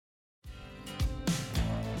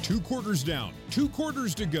2 quarters down, 2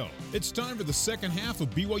 quarters to go. It's time for the second half of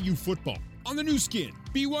BYU football on the new skin,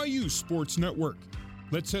 BYU Sports Network.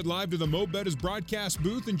 Let's head live to the Mo Betta's broadcast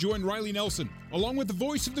booth and join Riley Nelson, along with the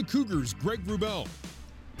voice of the Cougars, Greg Wrubell.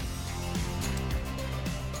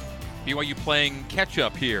 BYU playing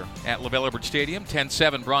catch-up here at LaVell Edwards Stadium.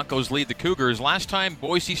 10-7, Broncos lead the Cougars. Last time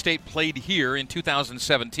Boise State played here in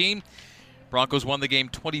 2017, Broncos won the game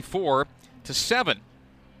 24-7.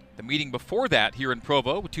 The meeting before that here in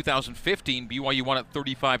Provo, 2015, BYU won at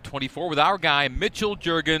 35-24 with our guy Mitchell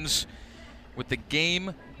Juergens with the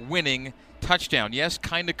game-winning touchdown. Yes,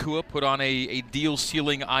 Kai Nacua put on a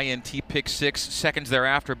deal-sealing INT pick 6 seconds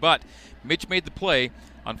thereafter, but Mitch made the play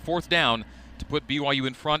on 4th down to put BYU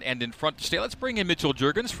in front and in front to stay. Let's bring in Mitchell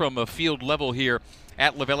Juergens from a field level here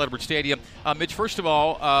at LaVell Edwards Stadium. Mitch, first of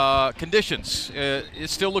all, conditions. It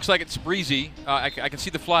still looks like it's breezy. I can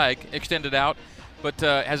see the flag extended out. But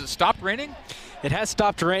has it stopped raining? It has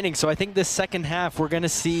stopped raining, so I think this second half we're going to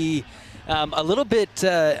see a little bit.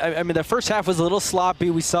 I mean, the first half was a little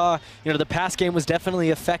sloppy. We saw, the pass game was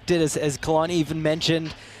definitely affected, as Kalani even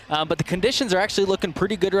mentioned. But the conditions are actually looking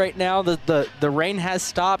pretty good right now. The rain has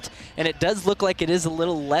stopped, and it does look like it is a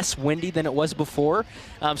little less windy than it was before.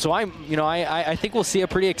 So I think we'll see a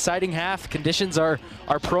pretty exciting half. Conditions are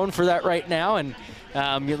prone for that right now, and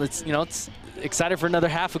it's excited for another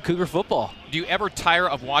half of Cougar football. Do you ever tire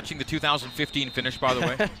of watching the 2015 finish, by the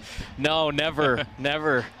way? No, never,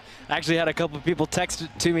 never. I actually had a couple of people text it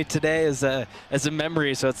to me today as a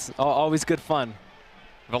memory, so it's always good fun.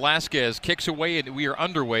 Velasquez kicks away, and we are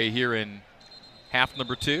underway here in half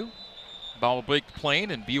number 2. Ball will break the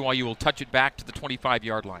plane, and BYU will touch it back to the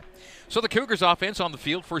 25-yard line. So the Cougars offense on the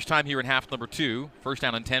field, first time here in half number 2. First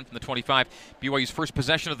down and 10 from the 25. BYU's first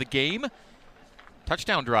possession of the game.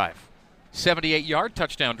 Touchdown drive. 78-yard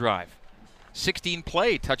touchdown drive.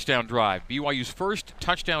 16-play touchdown drive. BYU's first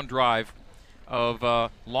touchdown drive of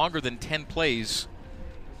longer than 10 plays,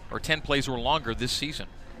 or 10 plays or longer this season.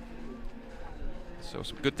 So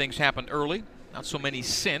some good things happened early, not so many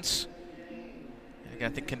since. And again,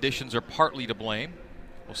 I think conditions are partly to blame.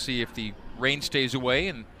 We'll see if the rain stays away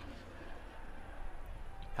and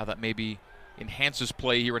how that maybe enhances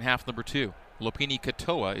play here in half number 2. Lopini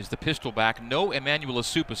Katoa is the pistol back. No Emmanuel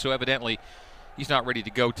Asupa, so evidently he's not ready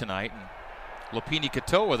to go tonight. And Lopini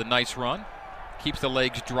Katoa, the nice run, keeps the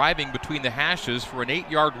legs driving between the hashes for an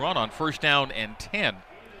 8-yard run on first down and 10.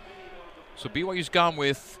 So BYU's gone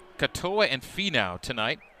with Katoa and Finau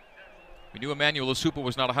tonight. We knew Emmanuel Asupa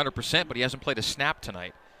was not 100%, but he hasn't played a snap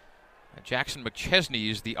tonight. And Jackson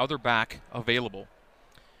McChesney is the other back available.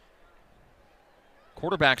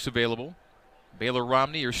 Quarterbacks available. Baylor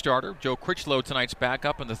Romney, your starter. Joe Critchlow, tonight's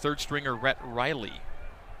backup, and the third stringer, Rhett Riley.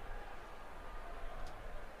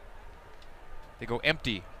 They go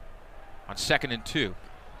empty on 2nd and 2.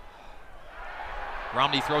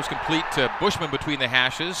 Romney throws complete to Bushman between the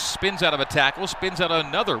hashes, spins out of a tackle, spins out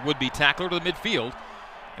another would-be tackler to the midfield,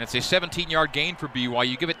 and it's a 17-yard gain for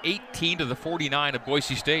BYU. Give it 18 to the 49 of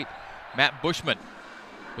Boise State. Matt Bushman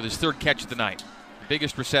with his 3rd catch of the night.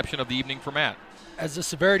 Biggest reception of the evening for Matt. As the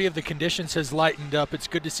severity of the conditions has lightened up, it's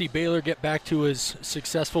good to see Baylor get back to his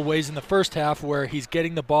successful ways in the first half where he's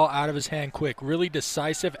getting the ball out of his hand quick. Really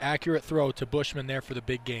decisive, accurate throw to Bushman there for the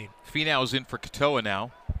big gain. Finau's in for Katoa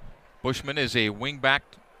now. Bushman is a wing back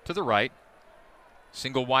to the right.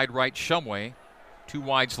 Single wide right Shumway. 2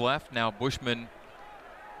 wides left. Now Bushman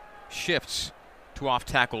shifts to off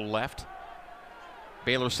tackle left.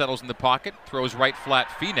 Baylor settles in the pocket, throws right flat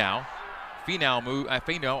Finau.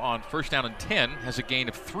 Finau on first down and 10 has a gain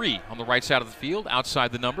of 3 on the right side of the field,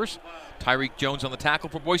 outside the numbers. Tyreek Jones on the tackle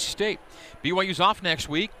for Boise State. BYU's off next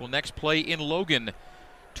week. Will next play in Logan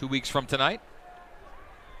 2 weeks from tonight.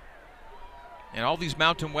 And all these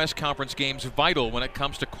Mountain West Conference games are vital when it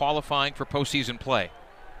comes to qualifying for postseason play.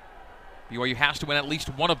 BYU has to win at least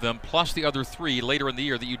one of them, plus the other 3 later in the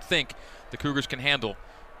year that you'd think the Cougars can handle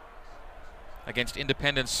against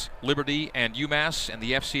Independence, Liberty, and UMass, and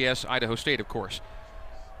the FCS Idaho State, of course.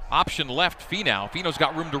 Option left, Finau. Finau's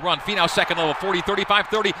got room to run. Finau second level, 40, 35,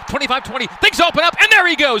 30, 25, 20. Things open up, and there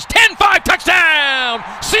he goes. 10-5 touchdown!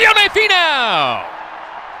 Sione Finau!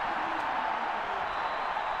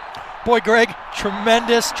 Boy, Greg,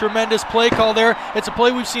 tremendous play call there. It's a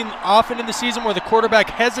play we've seen often in the season where the quarterback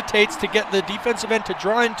hesitates to get the defensive end to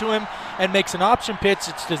draw into him and makes an option pitch.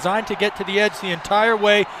 It's designed to get to the edge the entire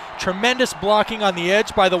way. Tremendous blocking on the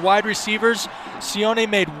edge by the wide receivers. Sione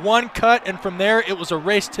made one cut, and from there it was a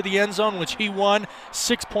race to the end zone, which he won.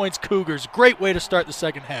 6 points Cougars. Great way to start the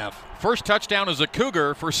second half. First touchdown is a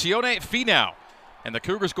Cougar for Sione Finau. And the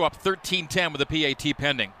Cougars go up 13-10 with a PAT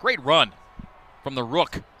pending. Great run from the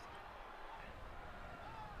Rook.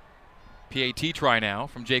 PAT try now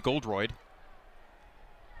from Jake Oldroyd.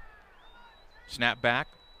 Snap back.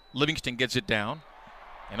 Livingston gets it down.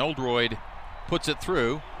 And Oldroyd puts it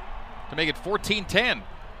through to make it 14-10.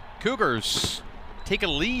 Cougars take a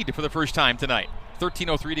lead for the first time tonight.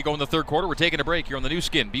 13:03 to go in the third quarter. We're taking a break here on the new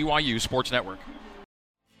skin, BYU Sports Network.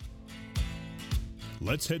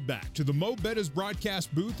 Let's head back to the Mo Betta's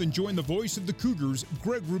broadcast booth and join the voice of the Cougars,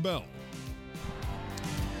 Greg Wrubell.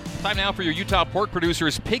 Time now for your Utah Pork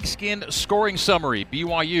Producers Pigskin Scoring Summary.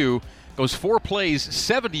 BYU goes 4 plays,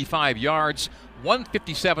 75 yards,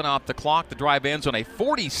 1:57 off the clock. The drive ends on a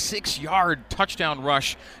 46-yard touchdown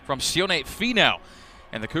rush from Sione Finau.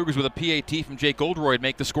 And the Cougars with a PAT from Jake Oldroyd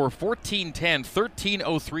make the score 14-10,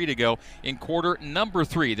 13:03 to go in quarter number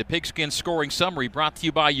 3. The Pigskin Scoring Summary brought to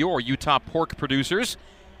you by your Utah Pork Producers.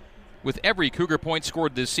 With every Cougar point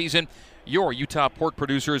scored this season, your Utah Pork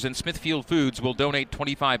Producers and Smithfield Foods will donate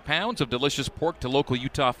 25 pounds of delicious pork to local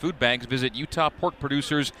Utah food banks. Visit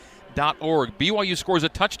utahporkproducers.org. BYU scores a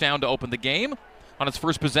touchdown to open the game on its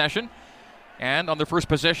first possession and on their first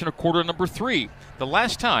possession of quarter number 3. The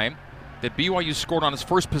last time that BYU scored on its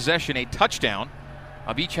first possession a touchdown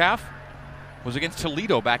of each half was against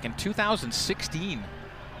Toledo back in 2016.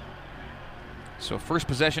 So first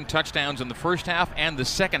possession touchdowns in the first half and the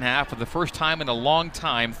second half for the first time in a long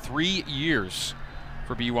time, 3 years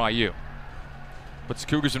for BYU. Puts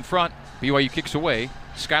the Cougars in front. BYU kicks away.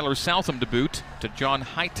 Skylar Southam to boot to John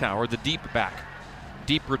Hightower, the deep back.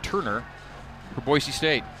 Deep returner for Boise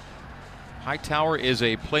State. Hightower is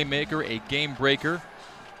a playmaker, a game breaker.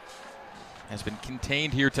 Has been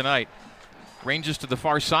contained here tonight. Ranges to the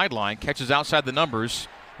far sideline, catches outside the numbers,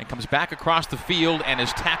 and comes back across the field and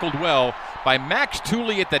is tackled well by Max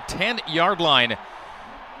Tooley at the 10-yard line.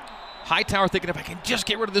 Hightower thinking, if I can just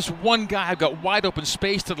get rid of this one guy, I've got wide open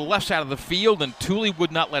space to the left side of the field, and Tooley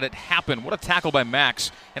would not let it happen. What a tackle by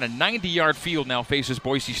Max. And a 90-yard field now faces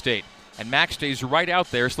Boise State. And Max stays right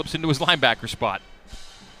out there, slips into his linebacker spot.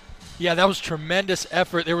 Yeah, that was tremendous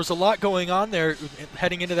effort. There was a lot going on there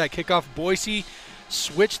heading into that kickoff. Boise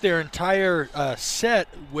switched their entire set,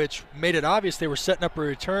 which made it obvious they were setting up a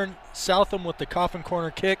return. Southam with the coffin corner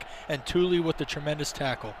kick, and Tooley with the tremendous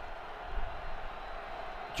tackle.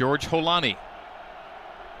 George Holani,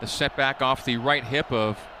 the setback off the right hip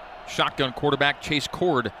of shotgun quarterback Chase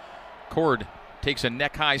Cord. Cord takes a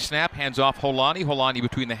neck-high snap, hands off Holani. Holani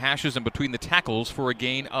between the hashes and between the tackles for a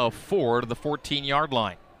gain of 4 to the 14-yard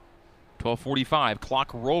line. 12:45,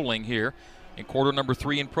 clock rolling here in quarter number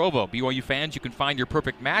 3 in Provo. BYU fans, you can find your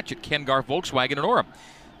perfect match at Ken Garff Volkswagen in Orem.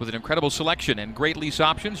 With an incredible selection and great lease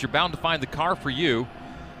options, you're bound to find the car for you.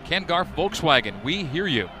 Ken Garff Volkswagen, we hear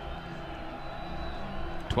you.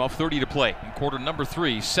 12:30 to play in quarter number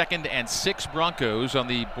 3. 2nd and 6 Broncos on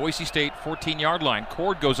the Boise State 14-yard line.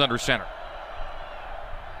 Cord goes under center.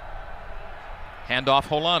 Handoff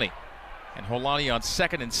Holani. And Holani on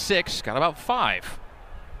 2nd and 6, got about 5.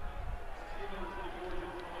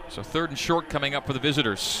 So 3rd and short coming up for the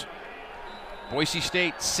visitors. Boise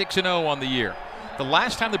State 6-0 on the year. The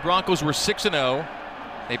last time the Broncos were 6-0,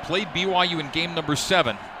 they played BYU in game number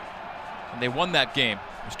 7, and they won that game.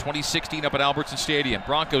 It was 2016 up at Albertson Stadium.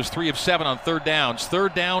 Broncos 3 of 7 on 3rd downs.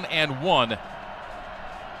 3rd down and 1.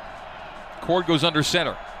 Cord goes under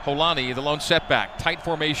center. Holani, the lone setback. Tight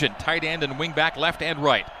formation, tight end and wing back, left and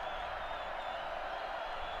right.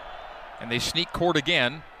 And they sneak Cord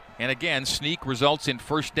again. And again, sneak results in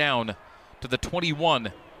first down to the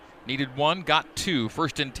 21. Needed 1, got 2.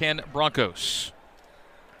 1st and 10 Broncos.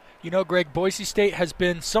 You know, Greg, Boise State has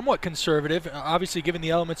been somewhat conservative. Obviously, given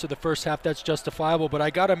the elements of the first half, that's justifiable. But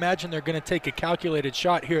I got to imagine they're going to take a calculated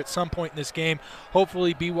shot here at some point in this game.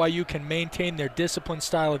 Hopefully, BYU can maintain their disciplined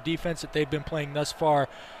style of defense that they've been playing thus far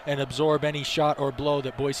and absorb any shot or blow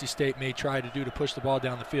that Boise State may try to do to push the ball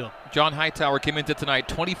down the field. John Hightower came into tonight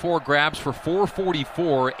 24 grabs for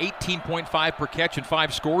 444, 18.5 per catch and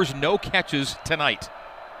 5 scores. No catches tonight.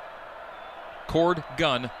 Cord,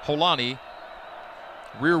 gun, Holani,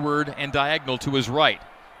 rearward and diagonal to his right.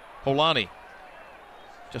 Holani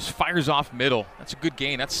just fires off middle. That's a good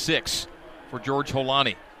gain. That's 6 for George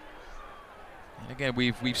Holani. And again,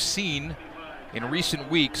 we've seen in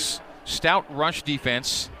recent weeks stout rush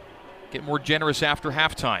defense get more generous after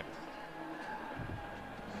halftime.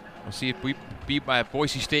 We'll see if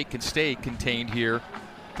Boise State can stay contained here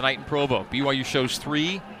tonight in Provo. BYU shows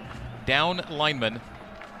 3 down linemen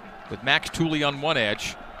with Max Tooley on one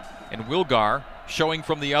edge and Wilgar showing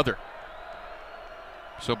from the other.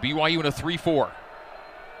 So BYU in a 3-4.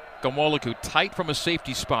 Gomolaku tight from a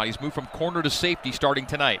safety spot. He's moved from corner to safety starting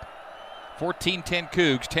tonight. 14-10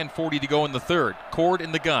 Cougs, 10:40 to go in the third. Cord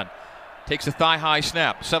in the gun. Takes a thigh-high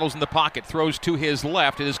snap, settles in the pocket, throws to his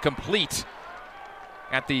left. It is complete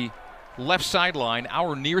at the left sideline,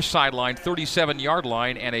 our near sideline, 37-yard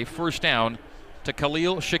line, and a first down to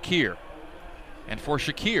Khalil Shakir. And for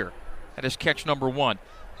Shakir, that is catch number 1.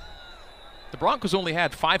 The Broncos only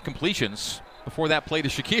had 5 completions before that play to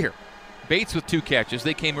Shakir. Bates with 2 catches.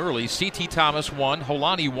 They came early. C.T. Thomas 1,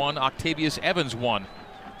 Holani 1, Octavius Evans 1.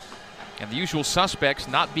 And the usual suspects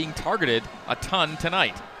not being targeted a ton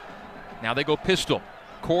tonight. Now they go pistol.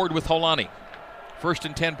 Cord with Holani. First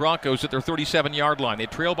and 10 Broncos at their 37-yard line. They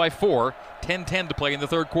trail by 4, 10-10 to play in the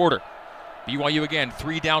third quarter. BYU again,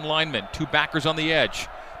 3 down linemen, 2 backers on the edge.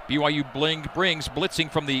 BYU brings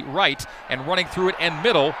blitzing from the right, and running through it and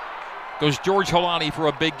middle goes George Holani for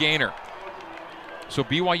a big gainer. So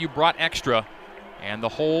BYU brought extra, and the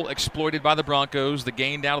hole exploited by the Broncos. The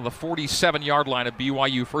gain down to the 47-yard line of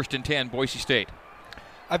BYU, first and 10, Boise State.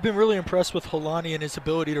 I've been really impressed with Holani and his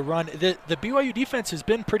ability to run. The BYU defense has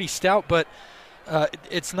been pretty stout, but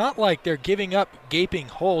it's not like they're giving up gaping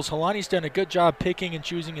holes. Holani's done a good job picking and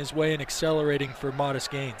choosing his way and accelerating for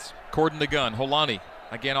modest gains. Cord in the gun. Holani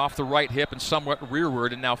again off the right hip and somewhat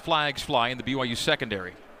rearward, and now flags fly in the BYU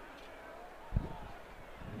secondary.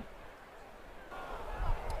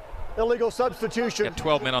 Illegal substitution. Got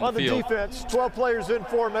 12 men on the field. Defense, 12 players in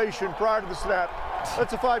formation prior to the snap.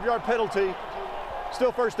 That's a 5-yard penalty.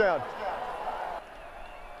 Still first down.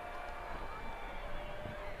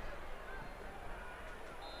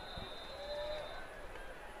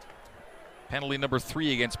 Penalty number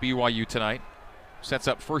 3 against BYU tonight. Sets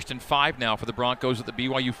up first and 5 now for the Broncos at the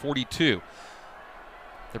BYU 42.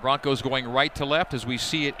 The Broncos going right to left as we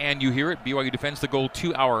see it and you hear it. BYU defends the goal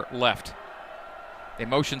to our left. They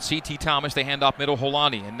motion C.T. Thomas. They hand off middle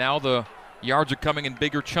Holani. And now the yards are coming in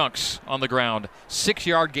bigger chunks on the ground.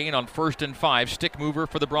 6-yard gain on first and 5. Stick mover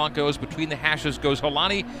for the Broncos. Between the hashes goes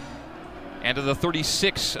Holani. And to the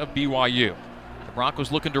 36 of BYU. The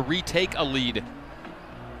Broncos looking to retake a lead.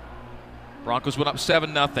 Broncos went up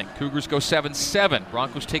 7-0. Cougars go 7-7.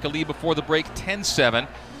 Broncos take a lead before the break, 10-7.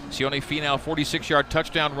 Sione Finau, 46-yard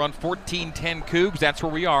touchdown run, 14-10 Cougs. That's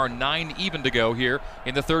where we are, 9 even to go here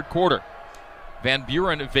in the third quarter. Van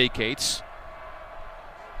Buren vacates.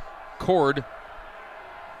 Cord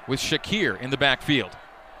with Shakir in the backfield.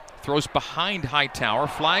 Throws behind Hightower.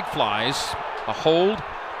 Flag flies. A hold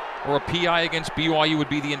or a PI against BYU would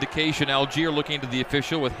be the indication. Algier looking to the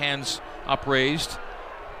official with hands upraised.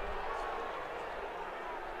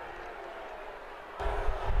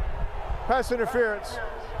 Pass interference.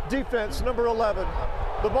 Defense, number 11.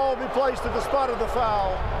 The ball will be placed at the spot of the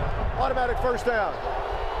foul. Automatic first down.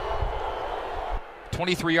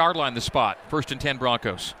 23-yard line, the spot. First and 10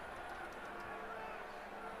 Broncos.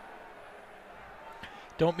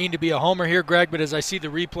 Don't mean to be a homer here, Greg, but as I see the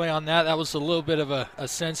replay on that, that was a little bit of a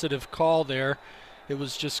sensitive call there. It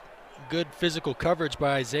was just good physical coverage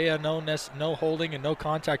by Isaiah. No holding and no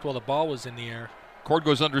contact while the ball was in the air. Cord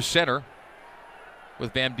goes under center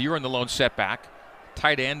with Van Buren the lone setback.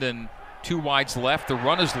 Tight end and 2 wides left. The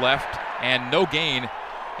run is left and no gain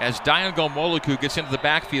as Dayan Gomoluku gets into the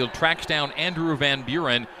backfield, tracks down Andrew Van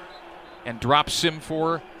Buren and drops him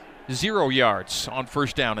for 0 yards on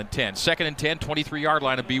first down and 10. Second and 10, 23-yard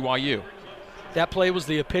line of BYU. That play was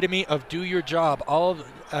the epitome of do your job.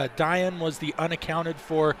 Dayan was the unaccounted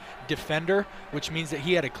for defender, which means that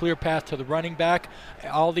he had a clear path to the running back.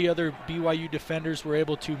 All the other BYU defenders were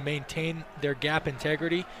able to maintain their gap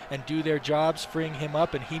integrity and do their jobs, freeing him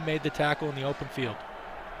up, and he made the tackle in the open field.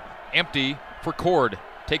 Empty for Cord.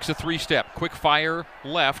 Takes a 3-step. Quick fire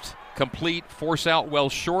left. Complete. Force out well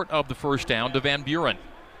short of the first down to Van Buren.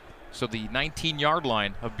 So the 19-yard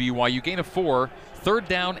line of BYU. Gain of 4. Third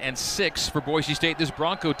down and 6 for Boise State. This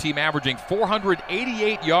Bronco team averaging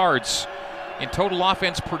 488 yards in total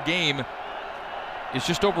offense per game is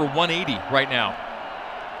just over 180 right now.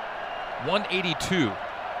 182.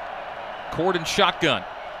 Cord and shotgun.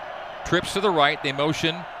 Trips to the right. They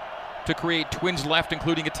motion to create twins left,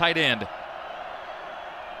 including a tight end.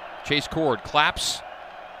 Chase Cord claps,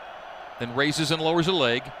 then raises and lowers a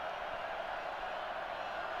leg.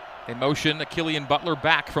 They motion Achillean Butler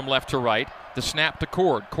back from left to right. The snap to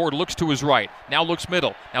Cord. Cord looks to his right, now looks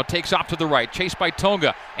middle, now takes off to the right. Chased by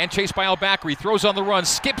Tonga and chased by Al-Bakri. Throws on the run,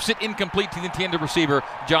 skips it incomplete to the intended receiver,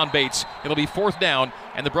 John Bates. It'll be fourth down,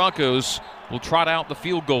 and the Broncos will trot out the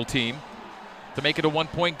field goal team to make it a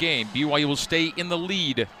 1-point game. BYU will stay in the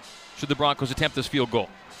lead should the Broncos attempt this field goal.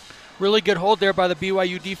 Really good hold there by the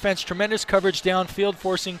BYU defense. Tremendous coverage downfield,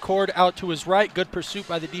 forcing Cord out to his right. Good pursuit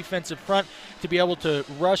by the defensive front to be able to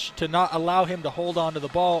rush, to not allow him to hold on to the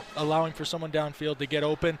ball, allowing for someone downfield to get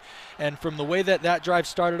open. And from the way that drive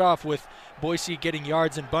started off with Boise getting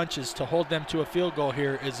yards in bunches. To hold them to a field goal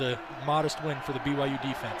here is a modest win for the BYU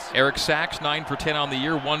defense. Eric Sachs, 9 for 10 on the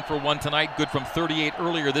year, 1 for 1 tonight. Good from 38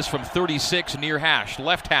 earlier. This from 36 near hash.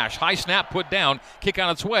 Left hash. High snap put down. Kick on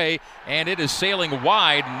its way, and it is sailing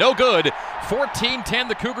wide. No good. 14-10.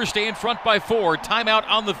 The Cougars stay in front by 4. Timeout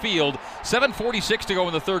on the field. 7:46 to go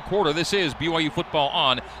in the third quarter. This is BYU football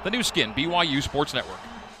on the new skin, BYU Sports Network.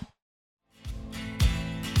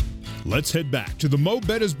 Let's head back to the Mo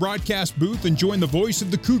Betta's broadcast booth and join the voice of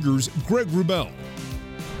the Cougars, Greg Wrubell.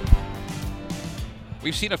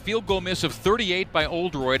 We've seen a field goal miss of 38 by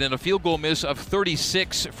Oldroyd and a field goal miss of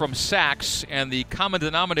 36 from Sachs, and the common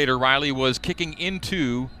denominator, Riley, was kicking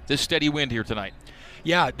into this steady wind here tonight.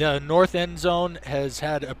 Yeah, the north end zone has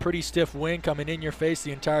had a pretty stiff wind coming in your face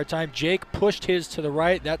the entire time. Jake pushed his to the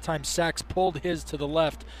right. That time Sachs pulled his to the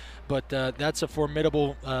left, but that's a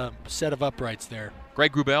formidable set of uprights there.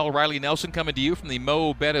 Greg Wrubell, Riley Nelson coming to you from the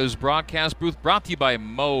Mo Betta's broadcast booth, brought to you by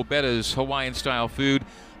Mo Betta's Hawaiian-style food.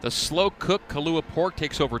 The slow-cooked Kalua pork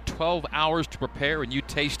takes over 12 hours to prepare, and you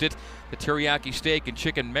taste it. The teriyaki steak and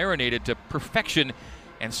chicken marinated to perfection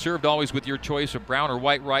and served always with your choice of brown or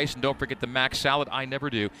white rice. And don't forget the mac salad. I never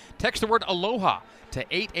do. Text the word Aloha to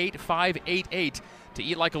 88588 to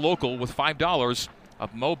eat like a local with $5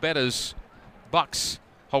 of Mo Betta's bucks.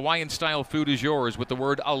 Hawaiian-style food is yours with the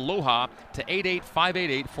word Aloha to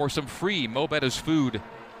 88588 for some free Mo Betta's food.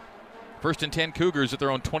 First and 10 Cougars at their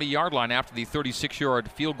own 20-yard line after the 36-yard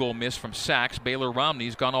field goal miss from Sachs. Baylor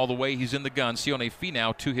Romney's gone all the way. He's in the gun. Sione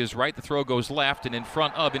Finau to his right. The throw goes left and in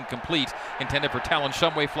front of incomplete. Intended for Talon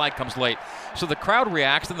Shumway. Flag comes late. So the crowd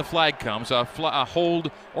reacts, then the flag comes. A hold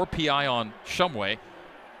or PI on Shumway.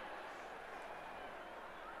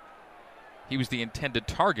 He was the intended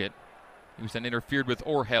target. He was then interfered with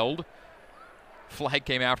or held. Flag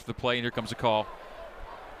came after the play, and here comes a call.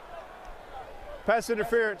 Pass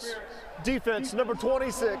interference. Defense number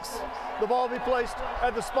 26. The ball will be placed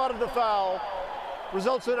at the spot of the foul.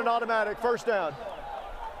 Results in an automatic first down.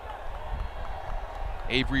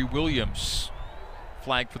 Avery Williams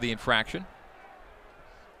flagged for the infraction.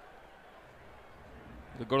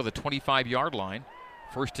 They'll go to the 25-yard line.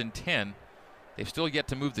 First and 10. They've still yet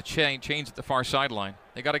to move the chains at the far sideline.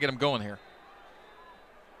 They got to get them going here.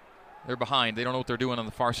 They're behind. They don't know what they're doing on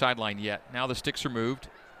the far sideline yet. Now the sticks are moved.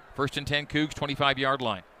 First and 10, Cougs, 25-yard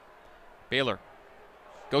line. Baylor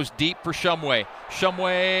goes deep for Shumway.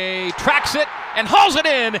 Shumway tracks it and hauls it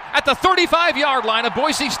in at the 35-yard line of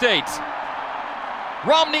Boise State.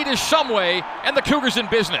 Romney to Shumway, and the Cougars in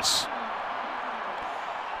business.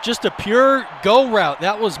 Just a pure go route.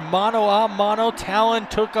 That was mano-a-mano. Talon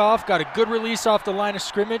took off, got a good release off the line of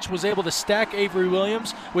scrimmage, was able to stack Avery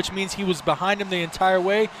Williams, which means he was behind him the entire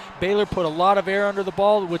way. Baylor put a lot of air under the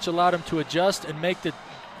ball, which allowed him to adjust and make the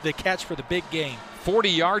catch for the big gain.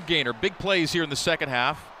 40-yard gainer. Big plays here in the second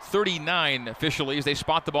half. 39 officially as they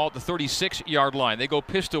spot the ball at the 36-yard line. They go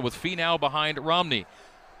pistol with Finau behind Romney.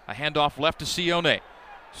 A handoff left to Sione.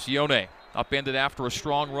 Sione upended after a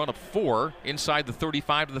strong run of 4 inside the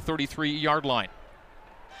 35 to the 33-yard line.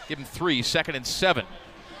 Give him 3, second and 7.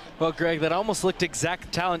 Well, Greg, that almost looked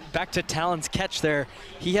back to Talon's catch there.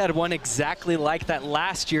 He had one exactly like that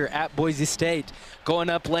last year at Boise State. Going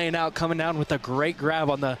up, laying out, coming down with a great grab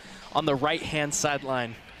on the right-hand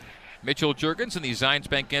sideline. Mitchell Juergens in the Zions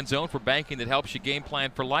Bank end zone for banking that helps you game plan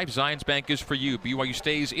for life. Zions Bank is for you. BYU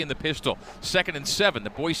stays in the pistol. Second and 7, the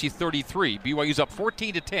Boise 33. BYU's up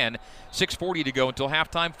 14-10. 6:40 to go until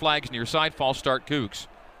halftime. Flags near side. False start, Cougs.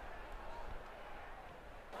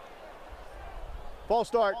 False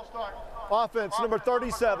start. Offense number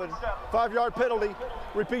 37. 5-yard penalty.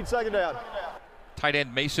 Repeat second down. Tight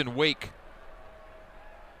end Mason Wake,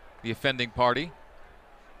 the offending party.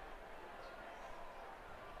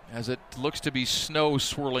 As it looks to be snow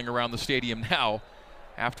swirling around the stadium now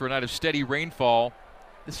after a night of steady rainfall.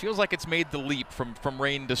 This feels like it's made the leap from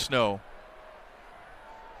rain to snow.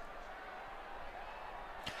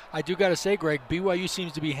 I do got to say, Greg, BYU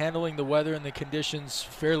seems to be handling the weather and the conditions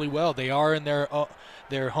fairly well. They are in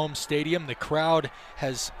their home stadium. The crowd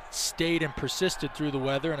has stayed and persisted through the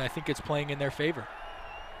weather, and I think it's playing in their favor.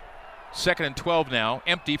 Second and 12 now,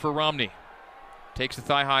 empty for Romney. Takes the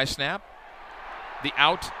thigh-high snap. The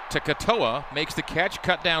out to Katoa, makes the catch,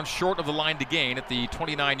 cut down short of the line to gain at the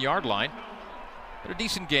 29-yard line. But a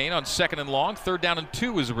decent gain on second and long. Third down and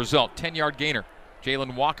 2 as a result. 10-yard gainer.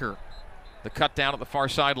 Jalen Walker, the cut down at the far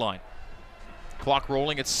sideline. Clock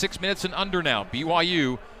rolling at 6 minutes and under now.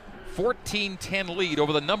 BYU 14-10 lead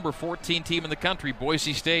over the number 14 team in the country,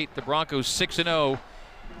 Boise State. The Broncos 6-0,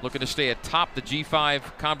 looking to stay atop the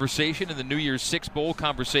G5 conversation and the New Year's Six Bowl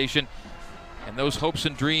conversation. And those hopes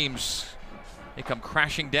and dreams They come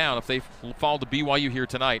crashing down if they fall to BYU here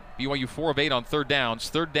tonight. BYU 4 of 8 on third downs.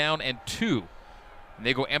 3rd down and 2. And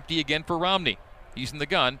they go empty again for Romney. He's in the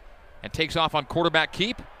gun and takes off on quarterback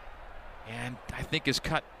keep. And I think is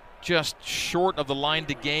cut just short of the line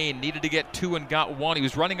to gain. Needed to get 2 and got 1. He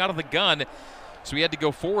was running out of the gun, so he had to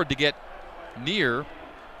go forward to get near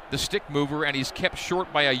the stick mover, and he's kept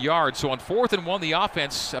short by a yard. So on 4th and 1, the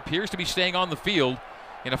offense appears to be staying on the field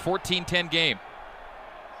in a 14-10 game.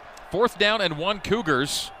 4th down and 1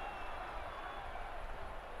 Cougars.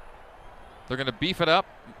 They're going to beef it up.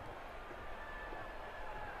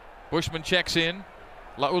 Bushman checks in.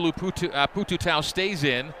 Laulu Pututau stays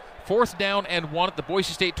in. 4th down and 1 at the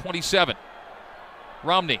Boise State 27.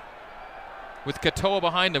 Romney with Katoa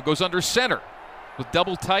behind him goes under center with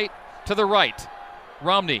double tight to the right.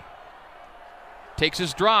 Romney takes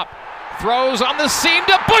his drop, throws on the seam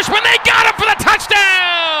to Bushman. They got him for the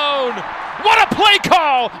touchdown! What a play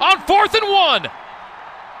call on 4th and 1.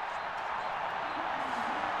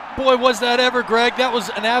 Boy, was that ever, Greg. That was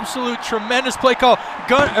an absolute tremendous play call.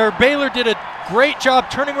 Baylor did a great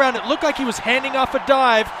job turning around. It looked like he was handing off a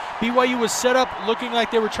dive. BYU was set up looking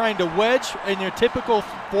like they were trying to wedge in their typical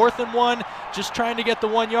 4th and 1, just trying to get the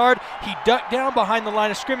 1 yard. He ducked down behind the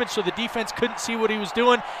line of scrimmage so the defense couldn't see what he was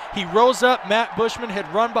doing. He rose up. Matt Bushman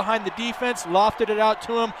had run behind the defense, lofted it out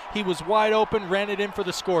to him. He was wide open, ran it in for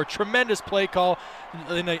the score. Tremendous play call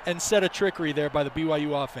and set a trickery there by the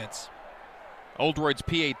BYU offense. Oldroyd's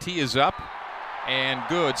PAT is up and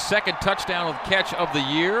good. 2nd touchdown catch of the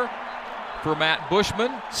year for Matt Bushman.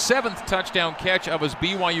 7th touchdown catch of his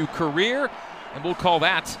BYU career. And we'll call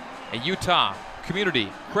that a Utah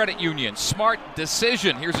Community Credit Union smart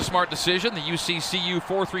decision. Here's a smart decision. The UCCU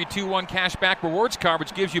 4321 cashback rewards card,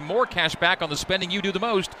 which gives you more cash back on the spending you do the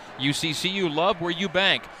most. UCCU, love where you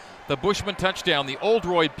bank. The Bushman touchdown, the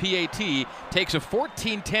Oldroyd PAT takes a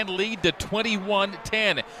 14-10 lead to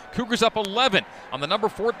 21-10. Cougars up 11 on the number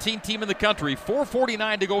 14 team in the country.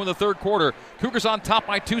 4:49 to go in the 3rd quarter. Cougars on top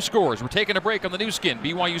by 2 scores. We're taking a break on the new skin,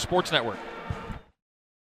 BYU Sports Network.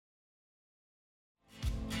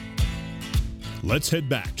 Let's head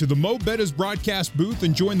back to the Mo Betta's broadcast booth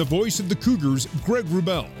and join the voice of the Cougars, Greg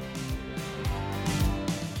Wrubell.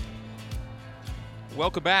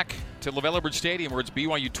 Welcome back to LaVell Stadium, where it's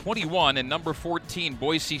BYU 21 and number 14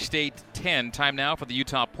 Boise State 10. Time now for the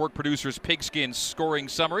Utah Pork Producers Pigskin scoring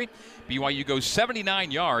summary. BYU goes 79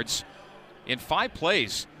 yards in 5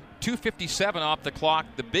 plays, 2:57 off the clock.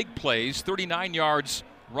 The big plays, 39 yards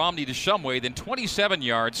Romney to Shumway, then 27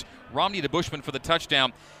 yards Romney to Bushman for the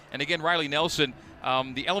touchdown. And again, Riley Nelson,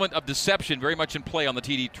 the element of deception very much in play on the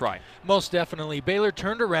TD try. Most definitely. Baylor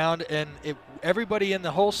turned around, and everybody in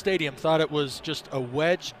the whole stadium thought it was just a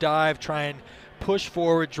wedge dive, try and push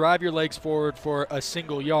forward, drive your legs forward for a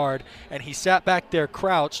single yard. And he sat back there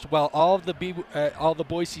crouched while all the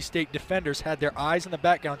Boise State defenders had their eyes in the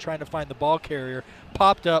background trying to find the ball carrier,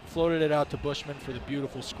 popped up, floated it out to Bushman for the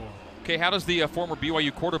beautiful score. Okay, how does the former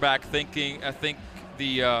BYU quarterback think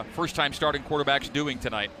the first-time starting quarterback's doing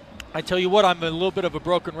tonight? I tell you what, I'm a little bit of a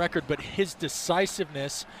broken record, but his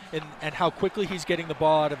decisiveness and how quickly he's getting the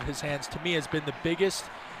ball out of his hands, to me, has been the biggest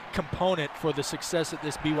component for the success that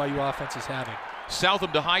this BYU offense is having.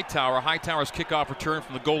 Southam to Hightower. Hightower's kickoff return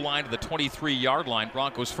from the goal line to the 23-yard line.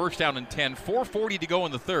 Broncos 1st down and 10. 4:40 to go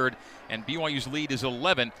in the 3rd, and BYU's lead is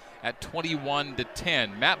 11 at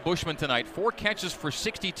 21-10. Matt Bushman tonight, 4 catches for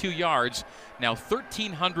 62 yards, now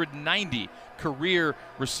 1,390 career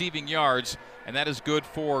receiving yards, and that is good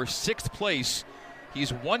for 6th place.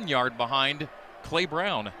 He's 1 yard behind Clay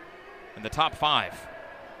Brown in the top 5.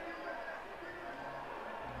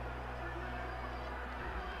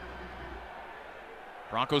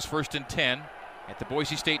 Broncos 1st and 10 at the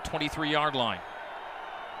Boise State 23-yard line.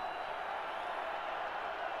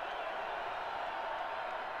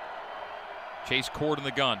 Chase Cord in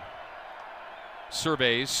the gun.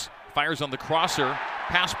 Surveys, fires on the crosser.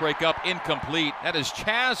 Pass breakup incomplete. That is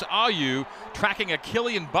Chaz Ayu tracking a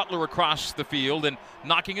Killian Butler across the field and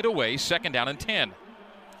knocking it away. 2nd down and 10.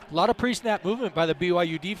 A lot of pre-snap movement by the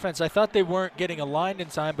BYU defense. I thought they weren't getting aligned in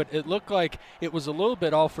time, but it looked like it was a little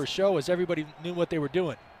bit all for show as everybody knew what they were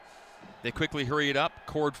doing. They quickly hurry it up.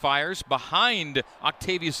 Cord fires behind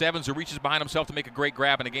Octavius Evans, who reaches behind himself to make a great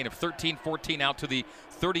grab, and a gain of 13-14 out to the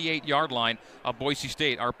 38-yard line of Boise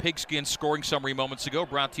State. Our pigskin scoring summary moments ago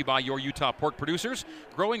brought to you by your Utah Pork Producers,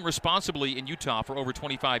 growing responsibly in Utah for over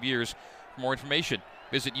 25 years. For more information,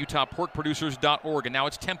 visit utahporkproducers.org. And now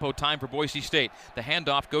it's tempo time for Boise State. The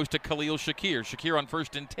handoff goes to Khalil Shakir. Shakir on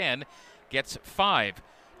 1st and 10 gets 5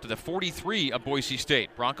 to the 43 of Boise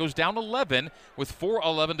State. Broncos down 11 with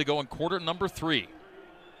 4:11 to go in quarter number 3.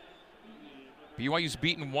 BYU's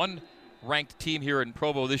beaten one ranked team here in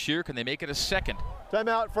Provo this year. Can they make it a second?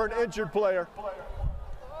 Timeout for an injured player.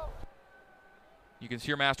 You can see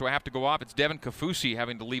your master have to go off. It's Devin Kaufusi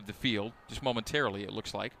having to leave the field just momentarily, it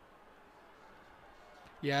looks like.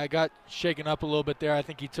 Yeah, I got shaken up a little bit there. I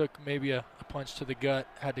think he took maybe a punch to the gut,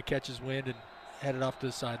 had to catch his wind, and headed off to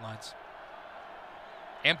the sidelines.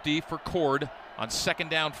 Empty for Cord on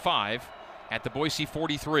 2nd down 5 at the Boise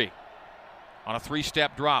 43. On a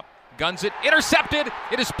 3-step drop. Guns it, intercepted.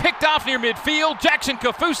 It is picked off near midfield. Jackson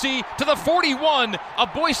Kaufusi to the 41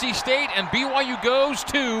 of Boise State, and BYU goes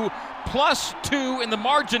to +2 in the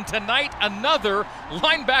margin tonight. Another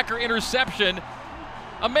linebacker interception.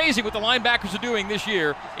 Amazing what the linebackers are doing this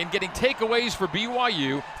year in getting takeaways for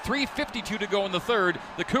BYU. 3:52 to go in the third.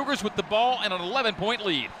 The Cougars with the ball and an 11-point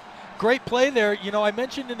lead. Great play there. You know, I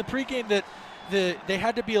mentioned in the pregame that they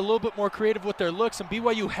had to be a little bit more creative with their looks, and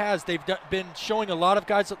BYU has. They've been showing a lot of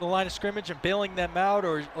guys at the line of scrimmage and bailing them out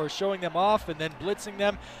or showing them off and then blitzing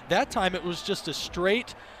them. That time it was just a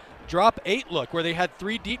straight drop 8 look where they had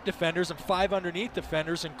 3 deep defenders and 5 underneath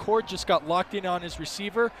defenders, and Cord just got locked in on his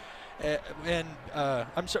receiver.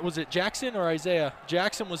 I'm sorry, was it Jackson or Isaiah?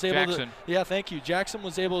 Jackson was able to. Yeah, thank you. Jackson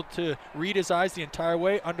was able to read his eyes the entire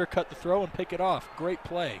way, undercut the throw, and pick it off. Great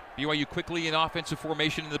play. BYU quickly in offensive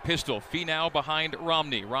formation in the pistol. Finau behind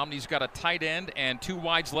Romney. Romney's got a tight end and 2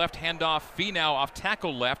 wides left. Handoff Finau off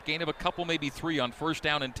tackle left. Gain of a couple, maybe 3 on 1st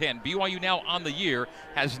down and 10. BYU now on the year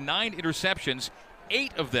has 9 interceptions,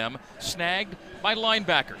 8 of them snagged by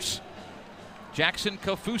linebackers. Jackson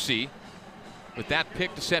Kaufusi with that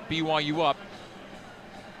pick to set BYU up.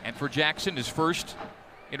 And for Jackson, his first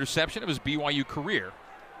interception of his BYU career.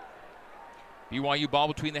 BYU ball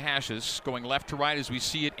between the hashes, going left to right as we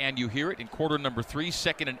see it and you hear it in quarter number 3,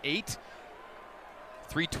 2nd and 8.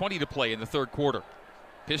 3:20 to play in the third quarter.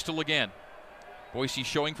 Pistol again. Boise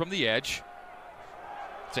showing from the edge.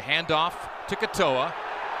 It's a handoff to Katoa.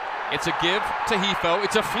 It's a give to Hefo.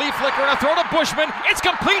 It's a flea flicker and a throw to Bushman. It's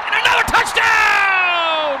complete and another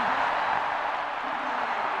touchdown!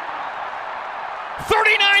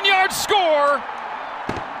 39-yard score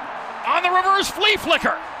on the reverse flea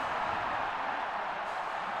flicker.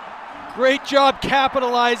 Great job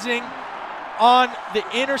capitalizing on the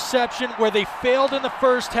interception where they failed in the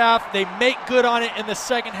first half. They make good on it in the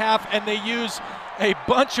second half, and they use a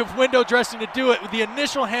bunch of window dressing to do it with the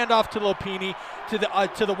initial handoff to Lopini, to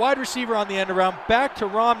the wide receiver on the end around, back to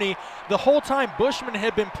Romney. The whole time Bushman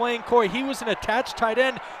had been playing Corey. He was an attached tight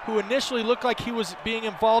end who initially looked like he was being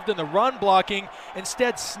involved in the run blocking.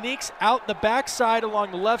 Instead sneaks out the backside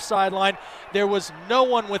along the left sideline. There was no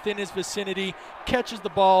one within his vicinity, catches the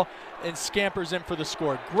ball, and scampers in for the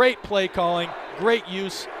score. Great play calling, great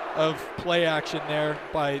use of play action there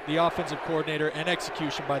by the offensive coordinator and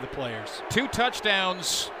execution by the players. 2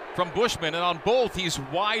 touchdowns from Bushman, and on both he's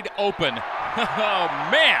wide open. Oh,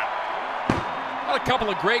 man. What a couple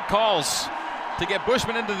of great calls to get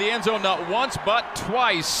Bushman into the end zone, not once but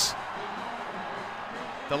twice.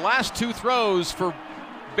 The last 2 throws for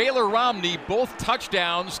Baylor Romney, both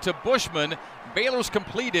touchdowns to Bushman. Baylor's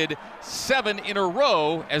completed 7 in a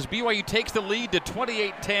row as BYU takes the lead to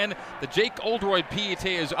 28-10. The Jake Oldroyd PAT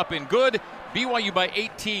is up and good. BYU by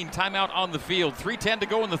 18, timeout on the field. 3:10 to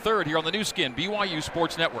go in the third here on the new skin, BYU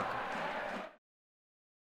Sports Network.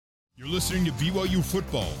 You're listening to BYU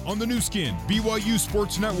football on the new skin, BYU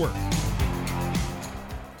Sports Network.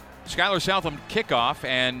 Skylar Southam kickoff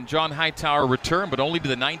and John Hightower return, but only to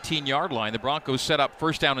the 19-yard line. The Broncos set up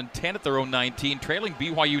 1st down and 10 at their own 19, trailing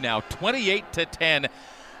BYU now 28-10.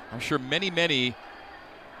 I'm sure many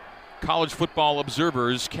college football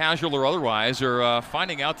observers, casual or otherwise, are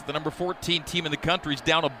finding out that the number 14 team in the country is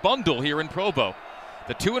down a bundle here in Provo.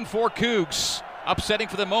 The 2-4 Cougs upsetting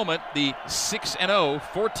for the moment the 6-0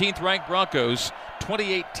 14th ranked Broncos.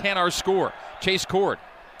 28-10 our score. Chase Cord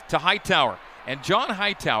to Hightower. And John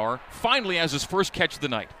Hightower finally has his first catch of the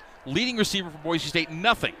night. Leading receiver for Boise State,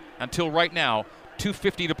 nothing until right now.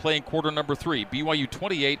 2:50 to play in quarter number 3. BYU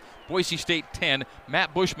 28, Boise State 10.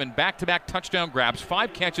 Matt Bushman back-to-back touchdown grabs,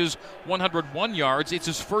 5 catches, 101 yards. It's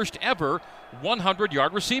his first ever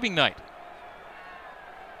 100-yard receiving night.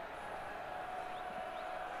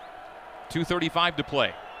 2:35 to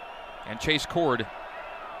play. And Chase Cord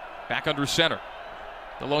back under center.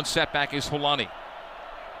 The lone setback is Holani.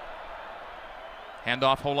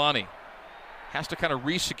 Handoff Holani. Has to kind of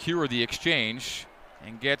re-secure the exchange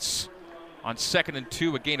and gets on 2nd and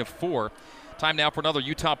 2 a gain of 4. Time now for another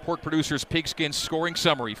Utah Pork Producers Pigskin scoring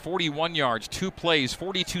summary. 41 yards, 2 plays,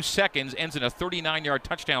 42 seconds, ends in a 39-yard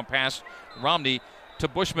touchdown pass. Romney to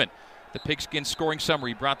Bushman. The Pigskin Scoring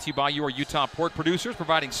Summary brought to you by your Utah pork producers,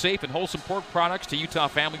 providing safe and wholesome pork products to Utah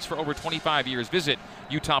families for over 25 years. Visit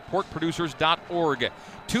utahporkproducers.org.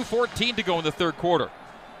 2:14 to go in the third quarter.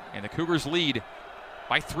 And the Cougars lead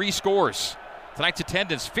by 3 scores. Tonight's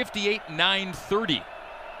attendance, 58,930.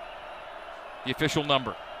 The official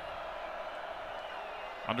number.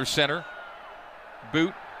 Under center,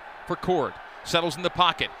 boot for Cord. Settles in the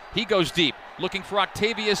pocket. He goes deep, looking for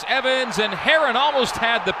Octavius Evans, and Heron almost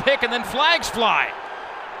had the pick, and then flags fly.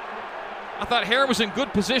 I thought Heron was in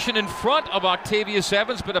good position in front of Octavius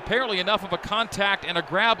Evans, but apparently enough of a contact and a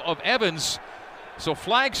grab of Evans. So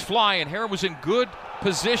flags fly, and Heron was in good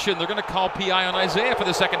position. They're going to call PI on Isaiah for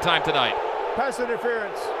the second time tonight. Pass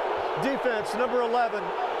interference. Defense, number 11.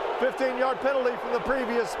 15-yard penalty from the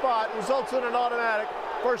previous spot. Results in an automatic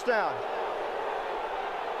first down.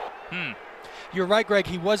 You're right, Greg.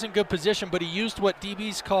 He was in good position, but he used what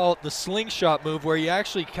DBs call the slingshot move, where you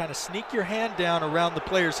actually kind of sneak your hand down around the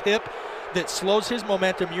player's hip. That slows his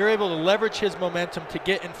momentum. You're able to leverage his momentum to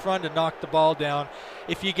get in front and knock the ball down.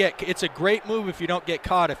 It's a great move if you don't get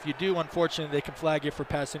caught. If you do, unfortunately, they can flag you for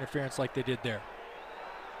pass interference like they did there.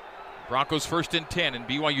 Broncos 1st and 10 in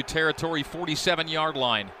BYU territory, 47-yard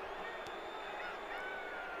line.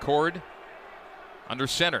 Cord under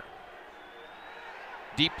center.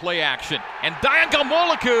 Deep play action. And Dayan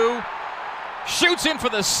Gomoliku shoots in for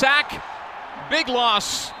the sack. Big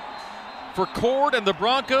loss for Cord and the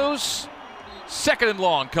Broncos. 2nd and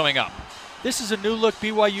long coming up. This is a new look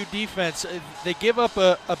BYU defense. They give up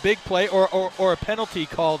a big play or a penalty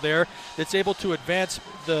call there that's able to advance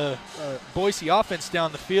the Boise offense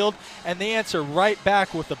down the field, and they answer right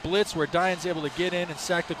back with a blitz where Dayan's able to get in and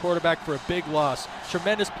sack the quarterback for a big loss.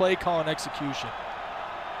 Tremendous play call and execution.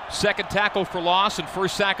 2nd tackle for loss and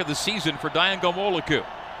 1st sack of the season for Dayan Gomoliku.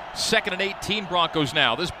 2nd and 18 Broncos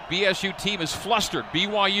now. This BSU team is flustered.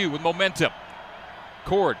 BYU with momentum.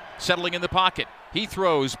 Cord settling in the pocket. He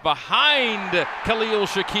throws behind Khalil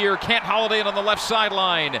Shakir. Kent Holiday on the left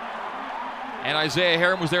sideline. And Isaiah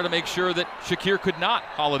Heron was there to make sure that Shakir could not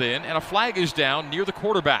haul it in. And a flag is down near the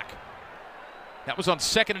quarterback. That was on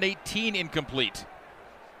 2nd and 18, incomplete.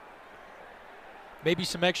 Maybe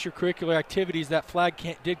some extracurricular activities. That flag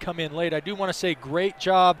did come in late. I do want to say great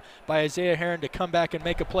job by Isaiah Heron to come back and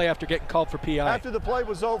make a play after getting called for PI. After the play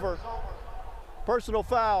was over, personal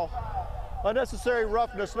foul, unnecessary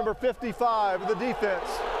roughness, number 55 of the defense.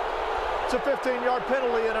 It's a 15-yard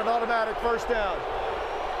penalty and an automatic first down.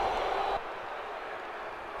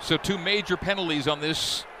 So 2 major penalties on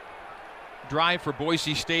this drive for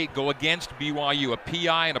Boise State go against BYU, a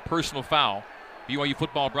PI and a personal foul. BYU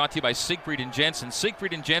football brought to you by Siegfried and Jensen.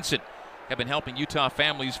 Siegfried and Jensen have been helping Utah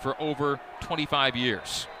families for over 25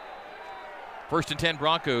 years. 1st and 10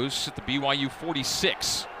 Broncos at the BYU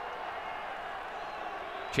 46.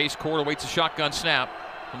 Chase Cord awaits a shotgun snap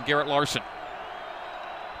from Garrett Larson.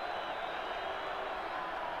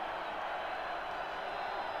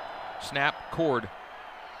 Snap, Cord.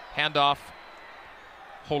 Handoff,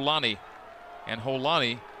 Holani. And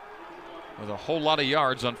Holani with a whole lot of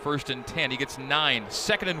yards on 1st and 10. He gets 9.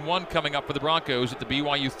 2nd and 1 coming up for the Broncos at the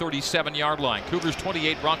BYU 37-yard line. Cougars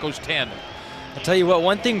 28, Broncos 10. I'll tell you what,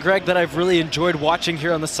 one thing, Greg, that I've really enjoyed watching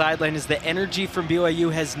here on the sideline is the energy from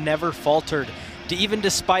BYU has never faltered. Even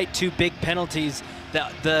despite 2 big penalties,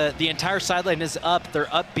 the entire sideline is up. They're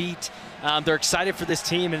upbeat. They're excited for this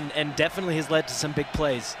team, and definitely has led to some big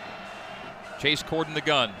plays. Chase Cord in the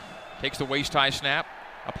gun. Takes the waist-high snap.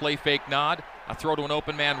 A play fake nod. A throw to an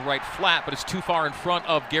open man right flat, but it's too far in front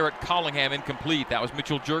of Garrett Collingham, incomplete. That was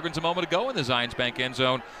Mitchell Juergens a moment ago in the Zions Bank end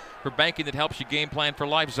zone. For banking that helps you game plan for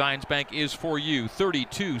life, Zions Bank is for you.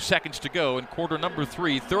 32 seconds to go in quarter number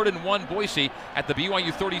 3. 3rd and 1 Boise at the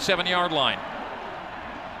BYU 37-yard line.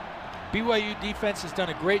 BYU defense has done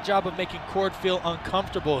a great job of making Cord feel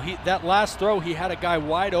uncomfortable. That last throw, he had a guy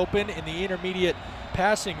wide open in the intermediate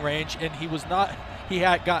passing range, and he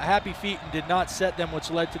had got happy feet and did not set them,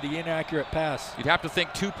 which led to the inaccurate pass. You'd have to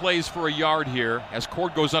think 2 plays for a yard here as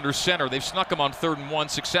Cord goes under center. They've snuck him on 3rd and 1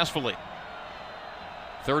 successfully.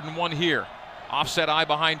 3rd and 1 here. Offset eye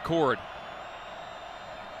behind Cord.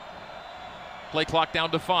 Play clock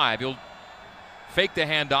down to 5. He'll fake the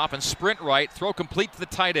handoff and sprint right, throw complete to the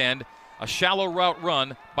tight end. A shallow route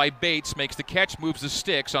run by Bates makes the catch, moves the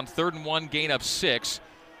sticks on 3rd and 1, gain of 6.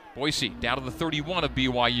 Boise down to the 31 of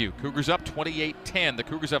BYU. Cougars up 28-10. The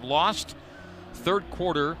Cougars have lost 3rd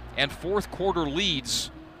quarter and 4th quarter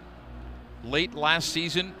leads late last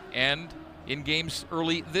season and in games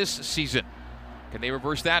early this season. Can they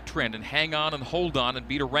reverse that trend and hang on and hold on and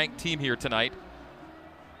beat a ranked team here tonight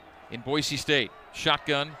in Boise State?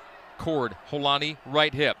 Shotgun, Cord, Holani,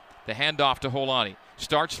 right hip. The handoff to Holani.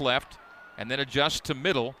 Starts left, and then adjusts to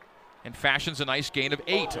middle and fashions a nice gain of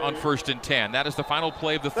 8 on 1st and 10. That is the final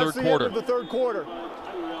play of the third quarter. End of the third quarter.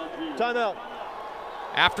 Timeout.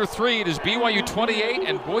 After 3, it is BYU 28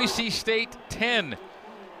 and Boise State 10.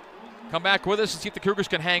 Come back with us and see if the Cougars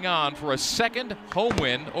can hang on for a second home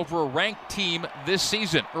win over a ranked team this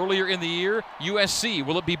season. Earlier in the year, USC.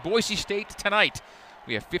 Will it be Boise State tonight?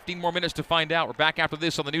 We have 15 more minutes to find out. We're back after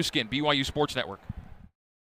this on the new skin, BYU Sports Network.